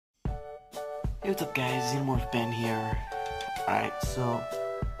Hey, what's up guys, Xenomorph Ben here. Alright, so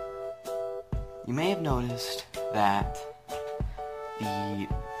you may have noticed that the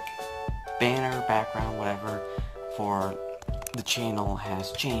banner, background, whatever, for the channel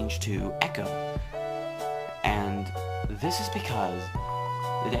has changed to Echo. And this is because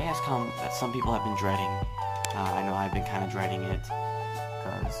the day has come that some people have been dreading. I know I've been kind of dreading it,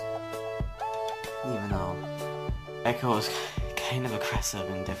 because even though Echo is kind of aggressive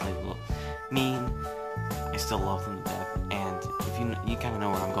and definitely a little mean, I still love him to death. And if you kind of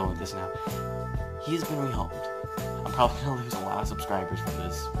know where I'm going with this now, he has been rehomed. I'm probably gonna lose a lot of subscribers for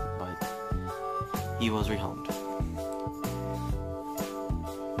this, but he was rehomed.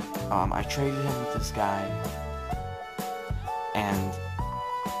 I traded him with this guy, and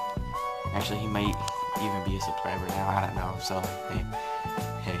actually he might even be a subscriber now. I don't know. So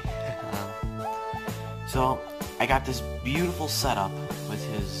hey. So I got this beautiful setup with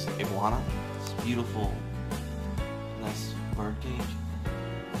his iguana. This beautiful, nice bird cage.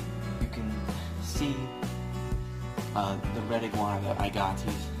 You can see the red iguana that I got.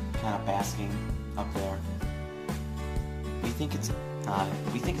 He's kind of basking up there. We think it's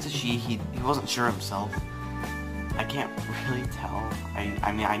a she. He wasn't sure himself. I can't really tell.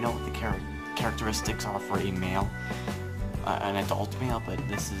 I mean I know what the characteristics are for a male, an adult male, but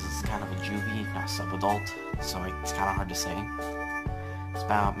this is kind of a juvie, not sub-adult, so it's kind of hard to say. It's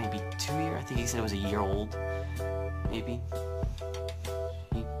about maybe 2 years. I think he said it was a year old, maybe.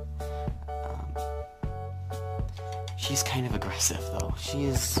 She's kind of aggressive though. She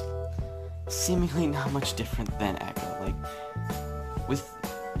is seemingly not much different than Echo. Like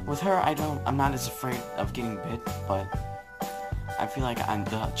with her, I'm not as afraid of getting bit, but I feel like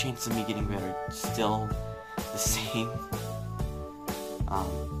the chances of me getting bit are still the same.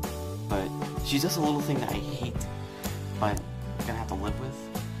 But she does a little thing that I hate, but I'm gonna have to live with.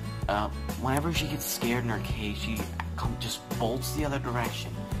 Whenever she gets scared in her cage, she just bolts the other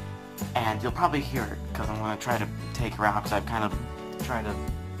direction, and you'll probably hear it because I'm gonna try to take her out, because I've kind of tried to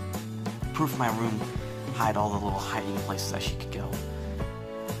proof my room, hide all the little hiding places that she could go.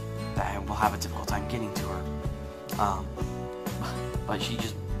 That I will have a difficult time getting to her. But she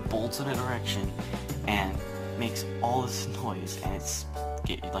just bolts in a direction and makes all this noise, and it's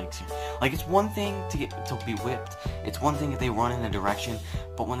it's one thing to be whipped. It's one thing if they run in a direction,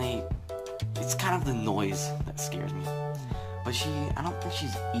 but when it's kind of the noise that scares me. But I don't think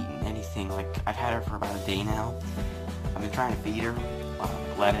she's eaten anything. Like, I've had her for about a day now. I've been trying to feed her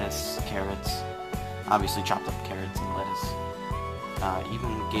lettuce, carrots, obviously chopped up carrots and lettuce.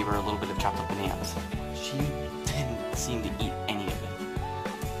 Even gave her a little bit of chopped up bananas. She didn't seem to eat any of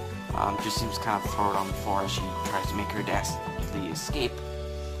it. Just seems to kind of throw it on the floor as she tries to make her dastardly escape.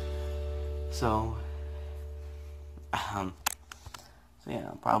 So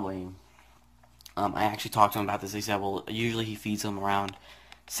yeah, probably. I actually talked to him about this. He said, well, usually he feeds them around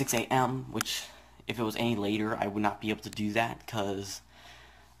 6 a.m., which, if it was any later, I would not be able to do that, because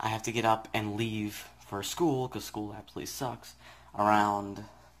I have to get up and leave for school, because school absolutely sucks, around,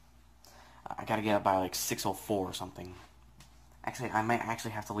 I gotta get up by like 6:04 or something. Actually, I might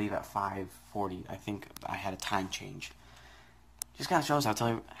actually have to leave at 5:40. I think I had a time change. Just kind of shows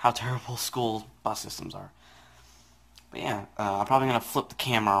how terrible school bus systems are. But yeah, I'm probably going to flip the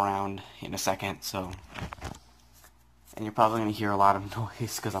camera around in a second, so... And you're probably going to hear a lot of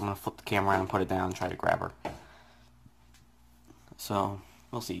noise, because I'm going to flip the camera around and put it down and try to grab her. So,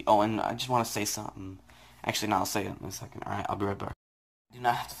 we'll see. Oh, and I just want to say something. Actually, no, I'll say it in a second. Alright, I'll be right back. I do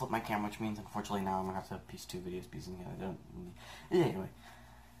not have to flip my camera, which means, unfortunately, now I'm going to have to piece two videos piecing together. Anyway.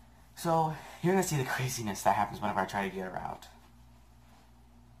 So, you're going to see the craziness that happens whenever I try to get her out.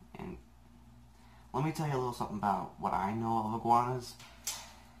 And let me tell you a little something about what I know of iguanas.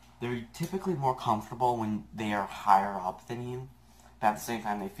 They're typically more comfortable when they are higher up than you, but at the same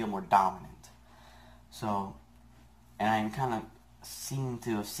time they feel more dominant. So, and I'm kind of seem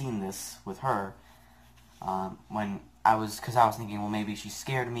to have seen this with her because I was thinking, well, maybe she's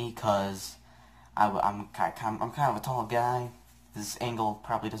scared of me because I'm kind of a tall guy. This angle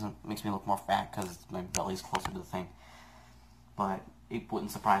probably makes me look more fat because my belly's closer to the thing, but it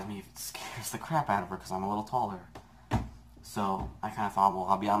wouldn't surprise me if it scares the crap out of her because I'm a little taller. So I kind of thought, well,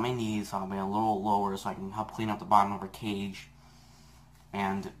 I'll be on my knees, so I'll be a little lower so I can help clean up the bottom of her cage.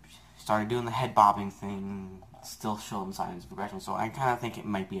 And started doing the head bobbing thing, still showing signs of aggression. So I kind of think it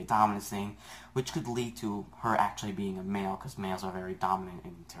might be a dominance thing, which could lead to her actually being a male, because males are very dominant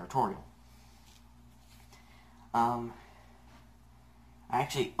and territorial. I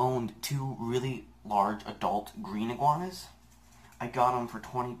actually owned two really large adult green iguanas. I got them for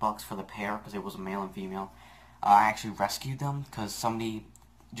 20 bucks for the pair because it was a male and female. I actually rescued them because somebody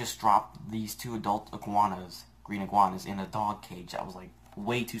just dropped these two adult iguanas, green iguanas, in a dog cage that was like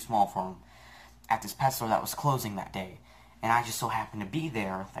way too small for them at this pet store that was closing that day. And I just so happened to be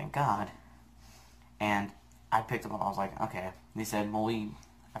there, thank God. And I picked them up. I was like, okay. They said, well,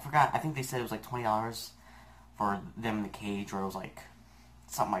 I forgot. I think they said it was like $20 for them in the cage, or it was like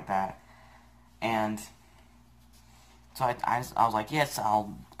something like that. And so I was like, yes,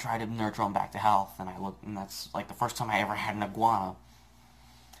 I'll try to nurture them back to health. And I looked, and that's like the first time I ever had an iguana.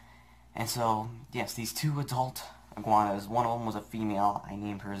 And so, yes, these two adult iguanas, one of them was a female. I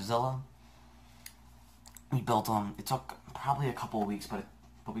named her Zilla. We built them. It took probably a couple of weeks, but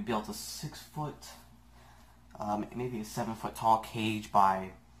we built a 6-foot, maybe a 7-foot tall cage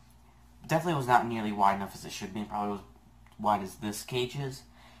by. Definitely was not nearly wide enough as it should be. Probably was wide as this cage is,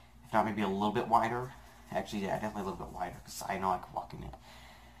 if not maybe a little bit wider. Actually, yeah, definitely a little bit wider because I know I could walk in it.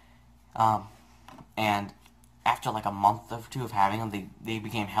 And after like a month or two of having them, they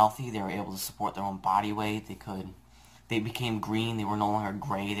became healthy. They were able to support their own body weight. They became green. They were no longer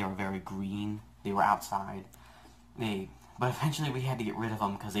gray. They were very green. They were outside. But eventually we had to get rid of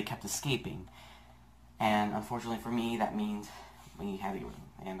them because they kept escaping. And unfortunately for me, that means we had to get rid of them.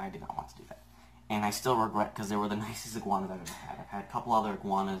 And I did not want to do that. And I still regret, because they were the nicest iguanas I've ever had. I've had a couple other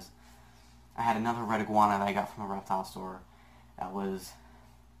iguanas. I had another red iguana that I got from a reptile store that was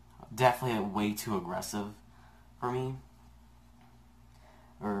definitely way too aggressive for me.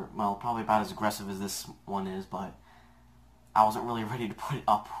 Or, well, probably about as aggressive as this one is, but I wasn't really ready to put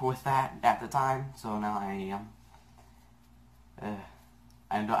up with that at the time, so now I am.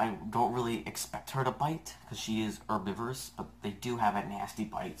 I don't really expect her to bite, because she is herbivorous, but they do have a nasty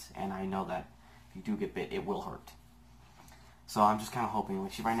bite, and I know that if you do get bit, it will hurt. So I'm just kind of hoping,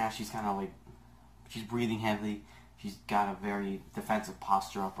 like, right now she's kind of like, she's breathing heavily, she's got a very defensive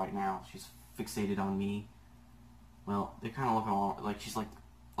posture up right now, she's fixated on me. Well, they're kind of looking all, like, she's like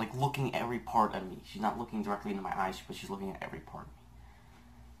looking every part of me. She's not looking directly into my eyes, but she's looking at every part of me.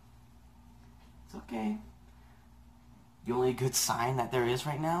 It's okay. The only good sign that there is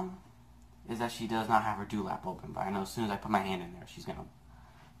right now is that she does not have her dewlap open, but I know as soon as I put my hand in there, she's gonna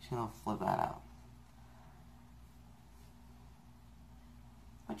flip that out.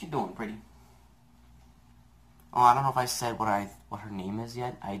 What you doing, pretty? Oh, I don't know if I said what her name is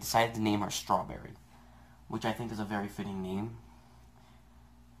yet. I decided to name her Strawberry, which I think is a very fitting name.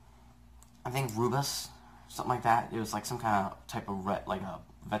 I think rubus, something like that. It was like some kind of type of like a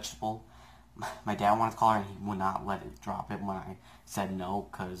vegetable. My dad wanted to call her, and he would not let it drop it when I said no,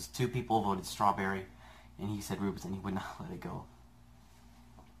 because 2 people voted Strawberry, and he said rubus, and he would not let it go.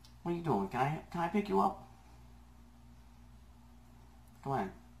 What are you doing? Can I pick you up? Come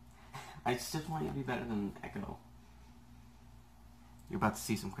on. I just want you to be better than Echo. You're about to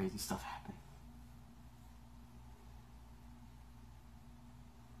see some crazy stuff happen.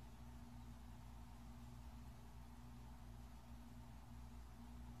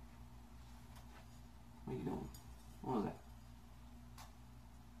 What are you doing? What was that?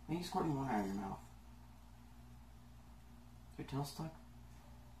 Why are you squirting water out of your mouth? Is your tail stuck?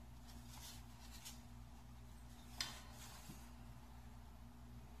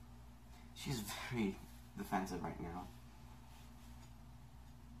 She's very defensive right now.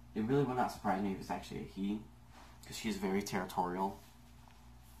 It really would not surprise me if it's actually a he, because she is very territorial.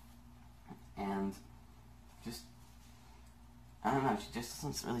 And just, I don't know, she just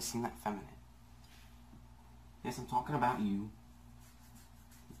doesn't really seem that feminine. Yes, I'm talking about you.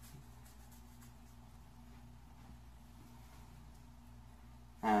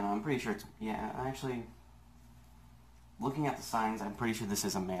 And I'm pretty sure it's, yeah, actually, looking at the signs, I'm pretty sure this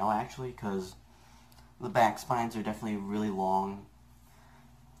is a male, actually, because the back spines are definitely really long.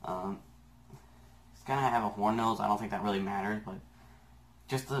 He's gonna have a horn nose. I don't think that really matters, but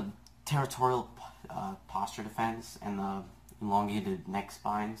just the territorial posture defense and the elongated neck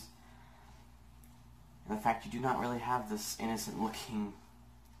spines, and the fact you do not really have this innocent-looking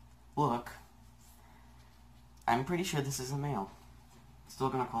look, I'm pretty sure this is a male. Still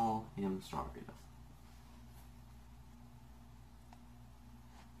gonna call him Strawberry, though.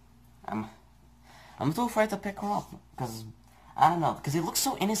 I'm so afraid to pick her up, because, I don't know, because they look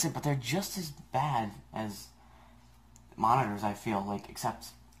so innocent, but they're just as bad as monitors, I feel like, except,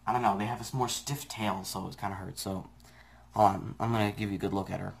 I don't know, they have this more stiff tail, so it kind of hurts, so, hold on, I'm going to give you a good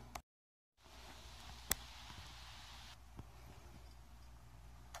look at her.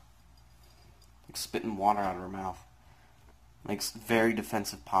 Like spitting water out of her mouth. Like, very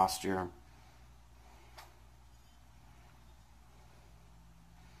defensive posture.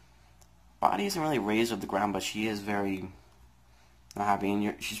 Body isn't really raised off the ground, but she is very not happy.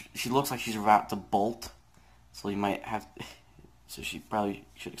 And she looks like she's about to bolt, so you might have. so she probably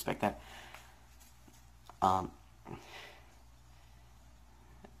should expect that.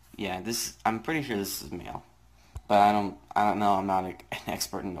 Yeah, I'm pretty sure this is male, but I don't know. I'm not an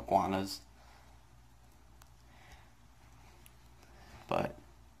expert in iguanas, but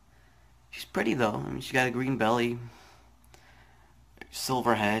she's pretty though. I mean, she got a green belly,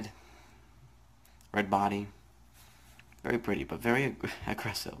 silver head, red body. Very pretty, but very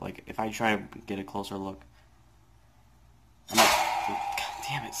aggressive. Like, if I try to get a closer look, God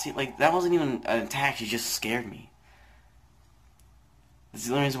damn it! See, like, that wasn't even an attack. She just scared me. This is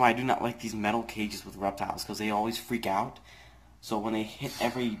the only reason why I do not like these metal cages with reptiles, because they always freak out. So when they hit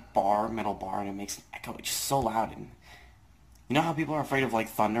every metal bar, and it makes an echo, it's just so loud. And you know how people are afraid of, like,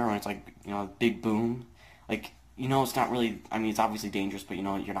 thunder when it's like, you know, a big boom? Like, you know, it's not really, I mean, it's obviously dangerous, but you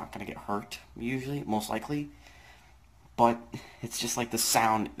know, you're not going to get hurt, usually, most likely. But it's just like the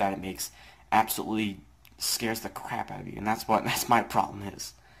sound that it makes absolutely scares the crap out of you, and that's my problem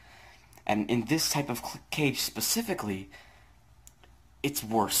is. And in this type of cage specifically, it's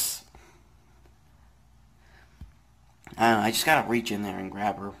worse. I don't know, I just gotta reach in there and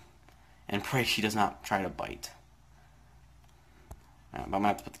grab her and pray she does not try to bite. But I'm gonna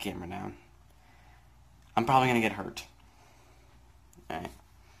have to put the camera down. I'm probably gonna get hurt. Alright.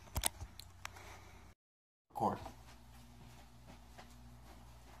 Record.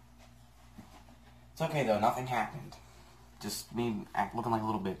 It's okay though, nothing happened. Just me looking like a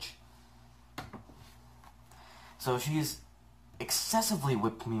little bitch. So she's excessively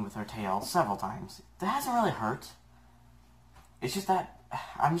whipped me with her tail several times. That hasn't really hurt. It's just that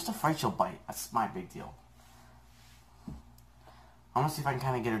I'm just afraid she'll bite. That's my big deal. I want to see if I can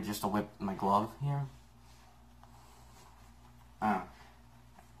kind of get her just to whip my glove here. Man,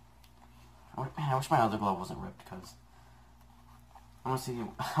 I wish my other glove wasn't ripped, because I want to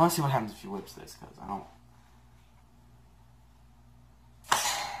see what happens if she whips this, because I don't.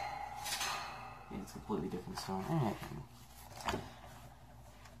 Yeah, it's a completely different story.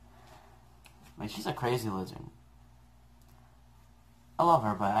 Like, she's a crazy lizard. I love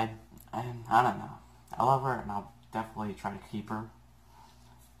her, but I don't know. I love her, and I'll definitely try to keep her.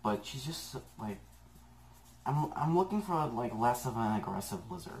 But she's just like, I'm looking for like less of an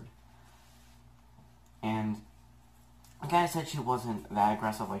aggressive lizard. And the guy said she wasn't that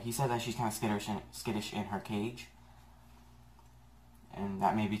aggressive. Like, he said that she's kind of skittish in her cage. And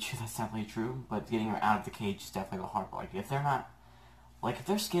that may be true, that's definitely true, but getting her out of the cage is definitely the hard part. Like, if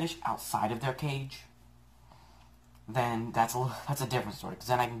they're skittish outside of their cage, then that's a different story, because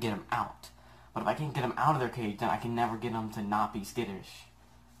then I can get them out. But if I can't get them out of their cage, then I can never get them to not be skittish.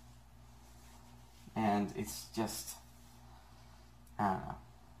 And it's just, I don't know.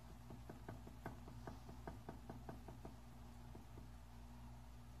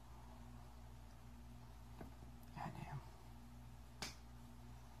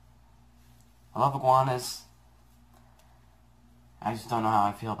 I love iguanas. I just don't know how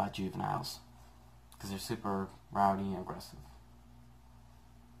I feel about juveniles, because they're super rowdy and aggressive.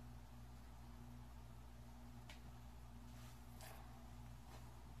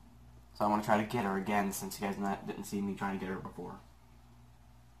 So I want to try to get her again, since you guys didn't see me trying to get her before.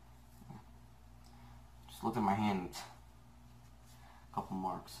 Just look at my hand. A couple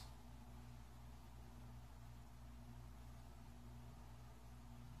marks.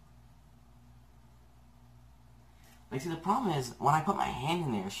 Like, see, the problem is, when I put my hand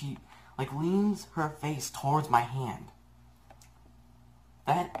in there, she, like, leans her face towards my hand.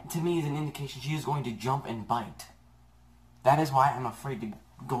 That, to me, is an indication she is going to jump and bite. That is why I'm afraid to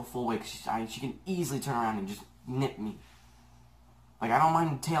go full way, because she can easily turn around and just nip me. Like, I don't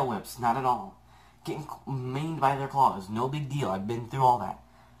mind tail whips, not at all. Getting maned by their claws, no big deal, I've been through all that.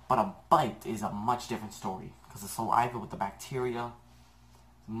 But a bite is a much different story, because the saliva with the bacteria,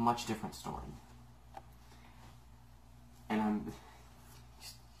 much different story. And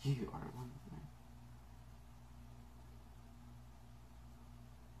you are one.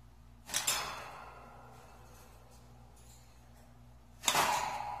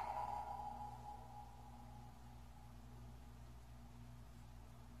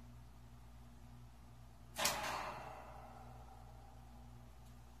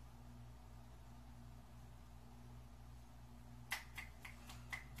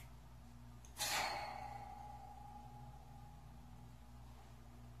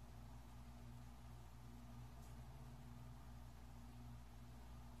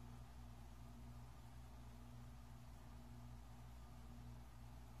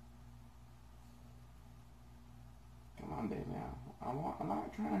 Come on, baby. I'm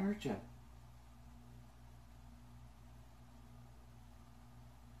not trying to hurt you.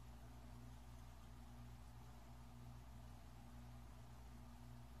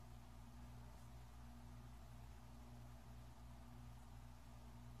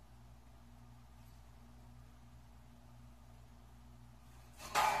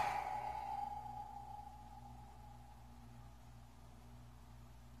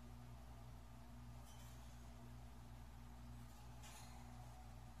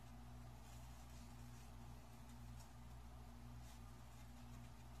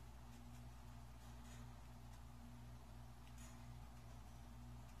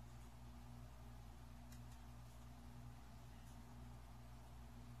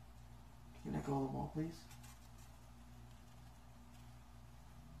 go of the wall, please?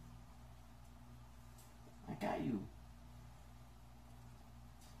 I got you.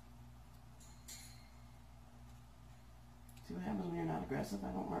 See what happens when you're not aggressive?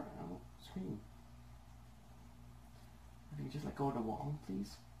 I don't scream. If you could just let go of the wall,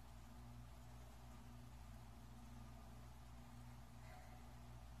 please.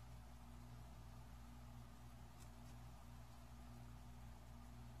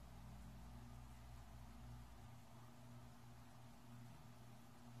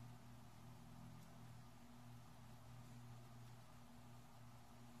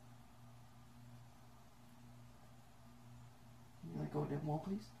 Can you let go of that wall,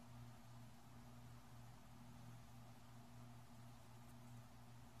 please?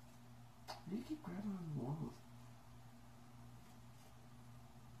 Why do you keep grabbing on the walls?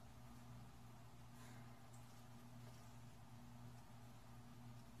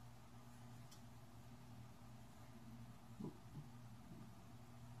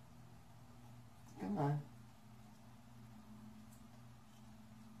 Come on.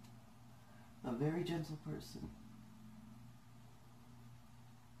 A very gentle person.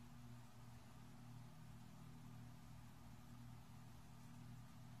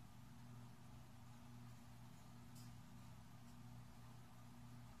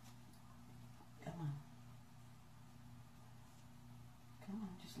 Come on. Come on,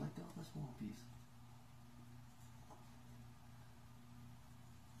 just let go of the small piece.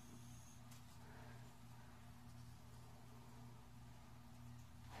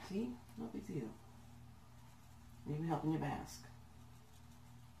 See? No big deal. I'm even helping you bask.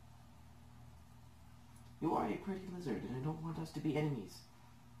 You are a pretty lizard, and I don't want us to be enemies.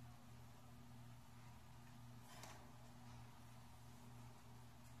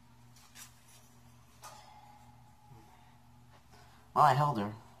 Well, I held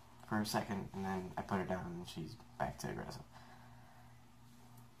her for a second, and then I put her down, and she's back to aggressive.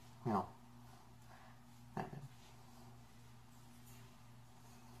 You know.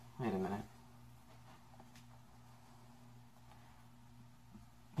 Wait a minute.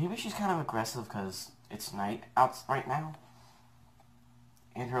 Maybe she's kind of aggressive because it's night out right now,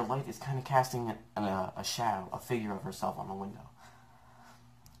 and her light is kind of casting a shadow, a figure of herself on the window.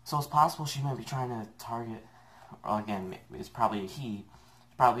 So it's possible she might be trying to target, or again, it's probably a he,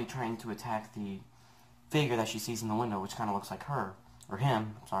 probably trying to attack the figure that she sees in the window, which kind of looks like her, or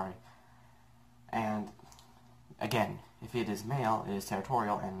him, sorry. And again, if it is male, it is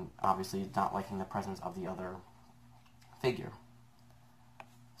territorial, and obviously not liking the presence of the other figure.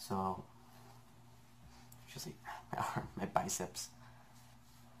 So, just like my biceps.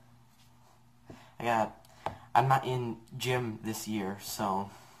 I'm not in gym this year, so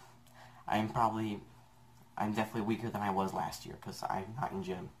I'm definitely weaker than I was last year, because I'm not in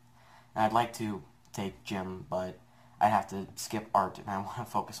gym. And I'd like to take gym, but I have to skip art, and I want to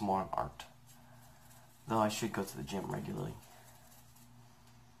focus more on art. Though I should go to the gym regularly.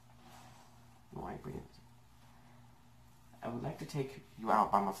 Why bring it? I would like to take you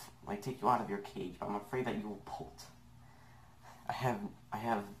out, but take you out of your cage, but I'm afraid that you will bolt. I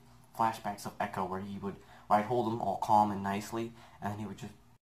have flashbacks of Echo where I'd hold him all calm and nicely, and then he would just.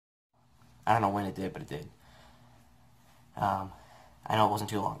 I don't know when it did, but it did. I know it wasn't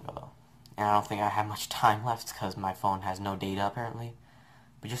too long ago though, and I don't think I have much time left because my phone has no data apparently.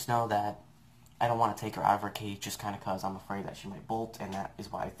 But just know that I don't want to take her out of her cage just kind of because I'm afraid that she might bolt, and that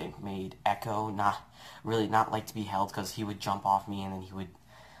is what I think made Echo not like to be held, because he would jump off me and then he would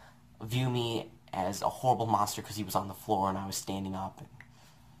view me as a horrible monster because he was on the floor and I was standing up.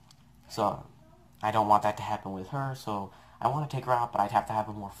 So I don't want that to happen with her, so I want to take her out, but I'd have to have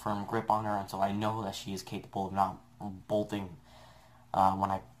a more firm grip on her until I know that she is capable of not bolting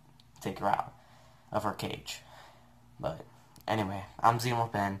when I take her out of her cage. But anyway, I'm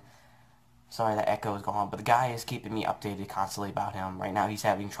Xenomorph Ben. Sorry that Echo is gone, but the guy is keeping me updated constantly about him. Right now he's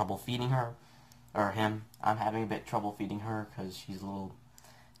having trouble feeding her, or him. I'm having a bit trouble feeding her because she's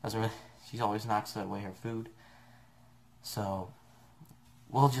she always knocks away her food. So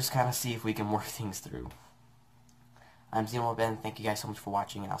we'll just kind of see if we can work things through. I'm Xenomorph Ben. Thank you guys so much for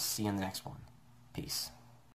watching, and I'll see you in the next one. Peace.